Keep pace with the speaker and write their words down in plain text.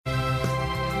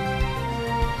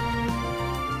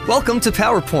Welcome to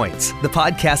PowerPoints, the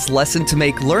podcast lesson to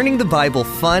make learning the Bible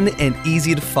fun and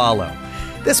easy to follow.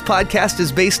 This podcast is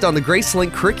based on the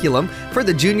GraceLink curriculum for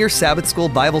the Junior Sabbath School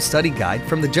Bible Study Guide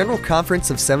from the General Conference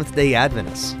of Seventh-day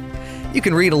Adventists. You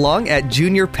can read along at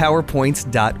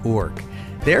juniorpowerpoints.org.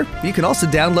 There, you can also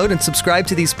download and subscribe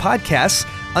to these podcasts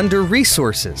under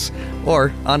Resources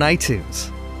or on iTunes.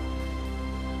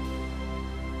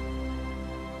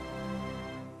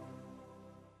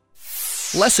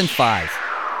 Lesson 5.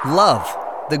 Love,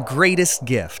 the greatest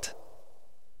gift.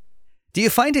 Do you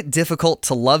find it difficult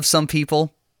to love some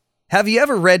people? Have you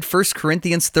ever read 1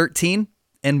 Corinthians 13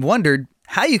 and wondered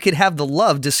how you could have the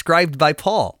love described by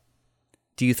Paul?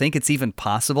 Do you think it's even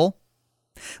possible?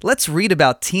 Let's read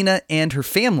about Tina and her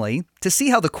family to see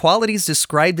how the qualities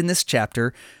described in this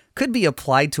chapter could be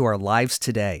applied to our lives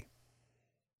today.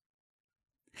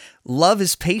 Love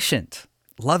is patient.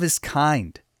 Love is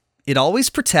kind. It always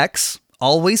protects,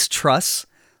 always trusts,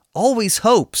 always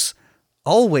hopes,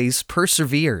 always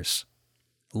perseveres.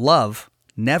 Love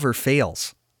never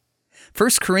fails. 1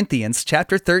 Corinthians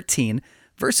chapter 13,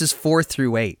 verses 4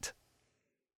 through 8.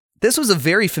 This was a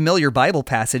very familiar Bible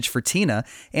passage for Tina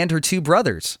and her two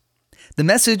brothers. The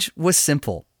message was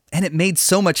simple, and it made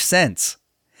so much sense.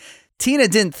 Tina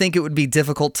didn't think it would be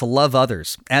difficult to love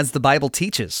others, as the Bible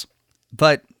teaches,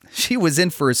 but she was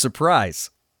in for a surprise.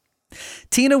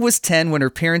 Tina was 10 when her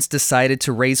parents decided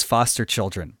to raise foster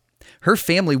children. Her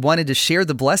family wanted to share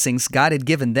the blessings God had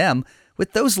given them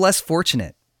with those less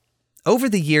fortunate. Over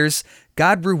the years,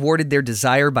 God rewarded their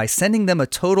desire by sending them a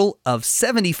total of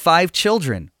 75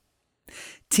 children.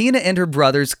 Tina and her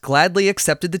brothers gladly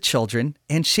accepted the children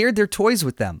and shared their toys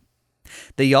with them.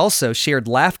 They also shared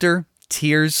laughter,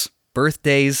 tears,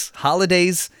 birthdays,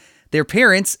 holidays, their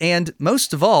parents, and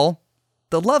most of all,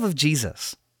 the love of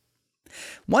Jesus.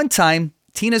 One time,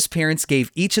 Tina's parents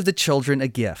gave each of the children a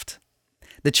gift.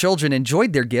 The children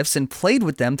enjoyed their gifts and played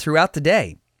with them throughout the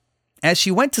day. As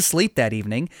she went to sleep that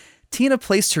evening, Tina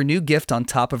placed her new gift on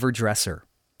top of her dresser.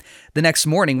 The next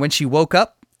morning, when she woke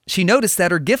up, she noticed that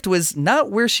her gift was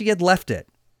not where she had left it.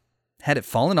 Had it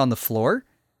fallen on the floor?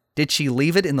 Did she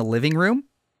leave it in the living room?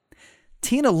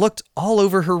 Tina looked all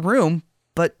over her room,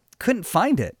 but couldn't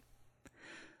find it.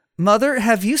 "Mother,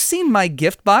 have you seen my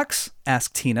gift box?"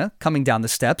 asked Tina, coming down the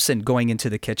steps and going into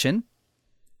the kitchen.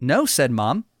 "No," said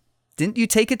Mom. "Didn't you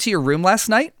take it to your room last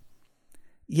night?"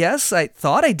 "Yes, I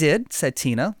thought I did," said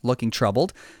Tina, looking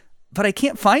troubled, "but I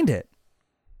can't find it."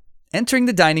 Entering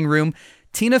the dining room,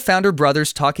 Tina found her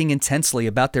brothers talking intensely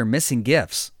about their missing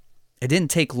gifts. It didn't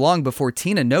take long before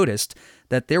Tina noticed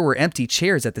that there were empty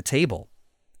chairs at the table.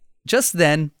 Just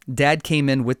then, Dad came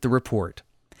in with the report.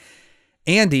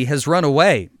 "Andy has run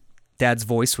away." Dad's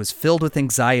voice was filled with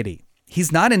anxiety.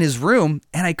 "He's not in his room,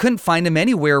 and I couldn't find him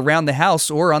anywhere around the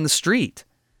house or on the street."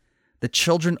 The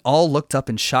children all looked up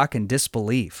in shock and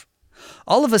disbelief.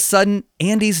 All of a sudden,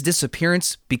 Andy's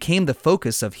disappearance became the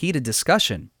focus of heated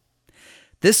discussion.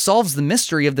 "This solves the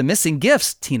mystery of the missing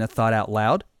gifts," Tina thought out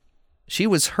loud. She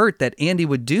was hurt that Andy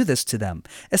would do this to them,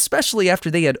 especially after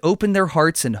they had opened their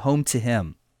hearts and home to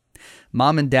him.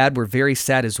 Mom and Dad were very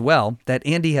sad as well that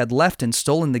Andy had left and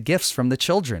stolen the gifts from the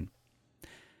children.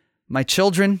 "My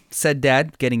children," said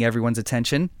Dad, getting everyone's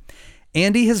attention,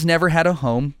 "Andy has never had a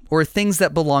home or things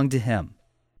that belong to him.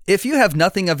 If you have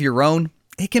nothing of your own,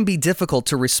 it can be difficult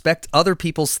to respect other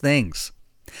people's things.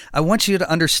 I want you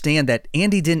to understand that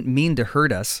Andy didn't mean to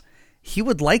hurt us. He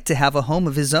would like to have a home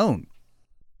of his own."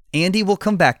 "Andy will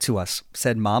come back to us,"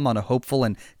 said Mom on a hopeful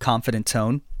and confident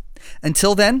tone.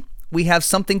 "Until then, we have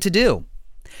something to do.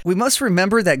 We must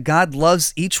remember that God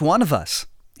loves each one of us.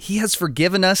 He has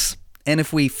forgiven us, and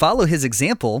if we follow His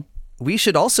example, we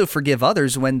should also forgive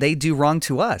others when they do wrong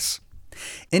to us."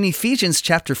 In Ephesians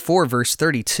chapter 4, verse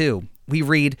 32, we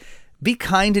read, "Be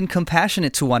kind and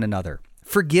compassionate to one another,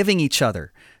 forgiving each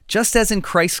other, just as in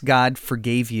Christ God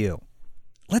forgave you."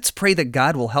 Let's pray that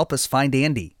God will help us find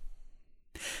Andy.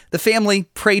 The family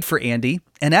prayed for Andy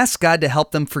and asked God to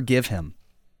help them forgive him.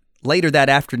 Later that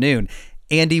afternoon,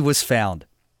 Andy was found.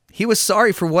 He was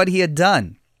sorry for what he had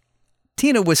done.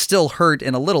 Tina was still hurt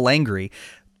and a little angry,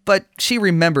 but she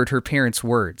remembered her parents'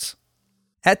 words.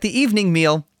 At the evening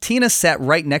meal, Tina sat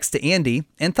right next to Andy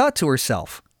and thought to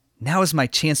herself, "Now is my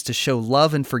chance to show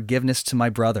love and forgiveness to my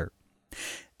brother."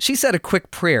 She said a quick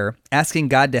prayer, asking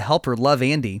God to help her love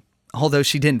Andy, although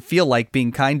she didn't feel like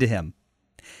being kind to him.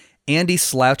 Andy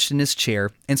slouched in his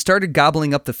chair and started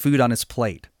gobbling up the food on his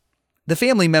plate. The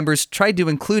family members tried to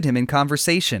include him in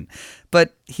conversation,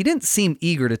 but he didn't seem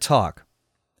eager to talk.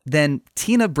 Then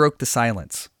Tina broke the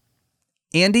silence.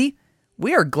 "Andy,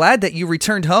 we are glad that you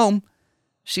returned home."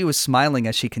 She was smiling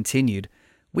as she continued.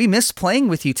 "We missed playing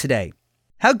with you today.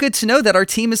 How good to know that our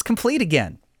team is complete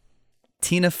again."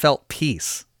 Tina felt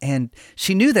peace, and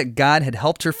she knew that God had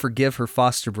helped her forgive her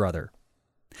foster brother.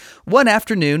 One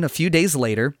afternoon, a few days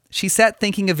later, she sat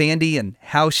thinking of Andy and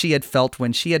how she had felt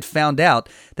when she had found out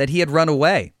that he had run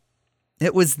away.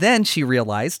 It was then she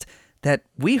realized that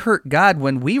we hurt God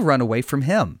when we run away from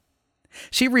Him.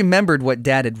 She remembered what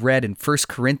Dad had read in 1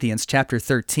 Corinthians chapter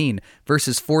 13,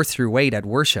 verses 4 through 8 at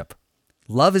worship.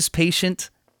 Love is patient,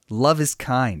 love is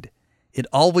kind. It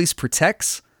always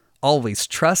protects, always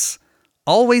trusts,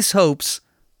 always hopes,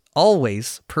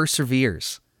 always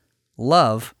perseveres.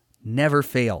 Love never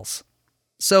fails.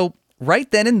 So, right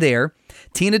then and there,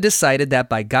 Tina decided that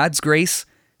by God's grace,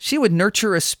 she would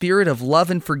nurture a spirit of love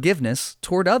and forgiveness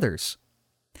toward others.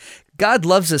 God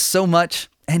loves us so much,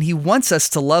 and He wants us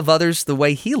to love others the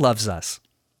way He loves us.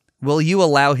 Will you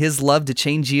allow His love to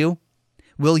change you?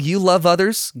 Will you love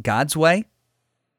others God's way?